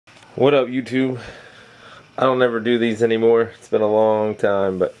What up, YouTube? I don't ever do these anymore. It's been a long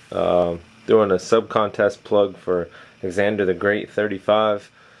time, but doing a sub contest plug for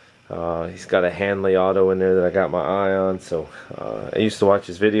XANDERTHEGREAT35. He's got a Hanley auto in there that I got my eye on. So I used to watch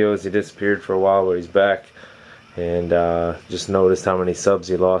his videos. He disappeared for a while, but he's back. And just noticed how many subs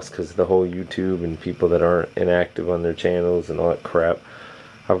he lost because of the whole YouTube and people that aren't inactive on their channels and all that crap.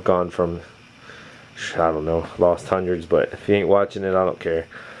 I've gone from, I don't know, lost hundreds, but if you ain't watching it, I don't care.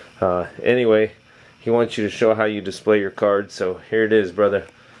 Anyway, he wants you to show how you display your cards, so here it is, brother.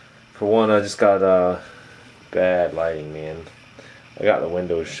 For one, I just got bad lighting, man. I got the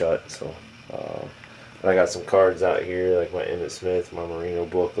windows shut, so I got some cards out here, like my Emmitt Smith, my Marino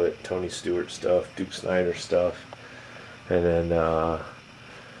booklet, Tony Stewart stuff, Duke Snider stuff, and then I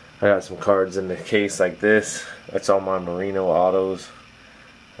got some cards in the case like this. That's all my Marino autos.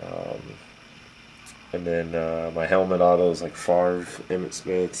 And then my helmet autos like Favre, Emmitt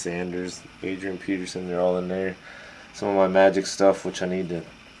Smith, Sanders, Adrian Peterson, they're all in there. Some of my Magic stuff, which I need to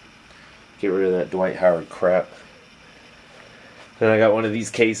get rid of that Dwight Howard crap. Then I got one of these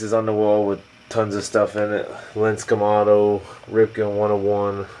cases on the wall with tons of stuff in it. Lincecum auto, Ripken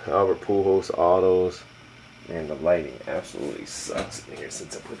 101, Albert Pujols autos. Man, the lighting absolutely sucks in here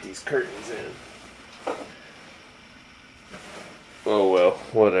since I put these curtains in. Oh well,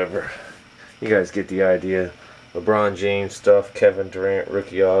 whatever. You guys get the idea. LeBron James stuff, Kevin Durant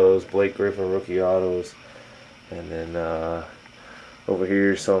rookie autos, Blake Griffin rookie autos, and then over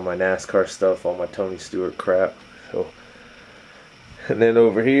here some of my NASCAR stuff, all my Tony Stewart crap. So, and then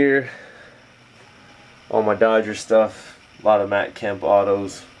over here, all my Dodger stuff, a lot of Matt Kemp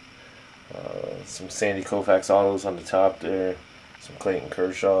autos, some Sandy Koufax autos on the top there, some Clayton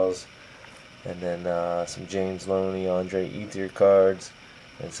Kershaw's, and then some James Loney, Andre Ethier cards,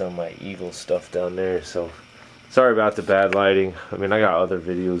 and some of my Eagle stuff down there. So sorry about the bad lighting. I mean, I got other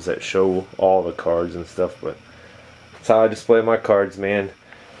videos that show all the cards and stuff, but that's how I display my cards, man.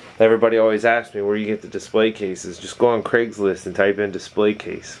 Everybody always asks me where you get the display cases. Just go on Craigslist and type in display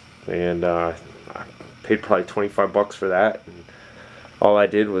case, and I paid probably 25 bucks for that, and all I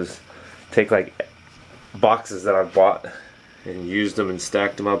did was take like boxes that I bought and used them and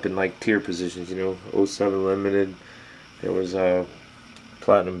stacked them up in like tier positions, you know. 07 limited, there was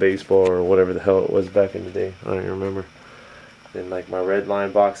Platinum Baseball or whatever the hell it was back in the day, I don't even remember. Then like my red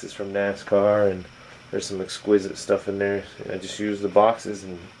line boxes from NASCAR, and there's some exquisite stuff in there. I just use the boxes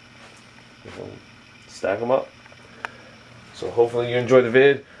and, you know, stack them up. So hopefully you enjoy the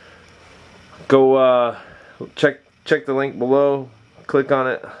vid. Go check the link below, click on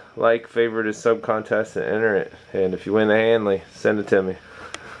it, like, favorite his sub contest, and enter it. And if you win the Hanley, send it to me.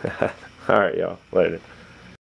 Alright, y'all, later.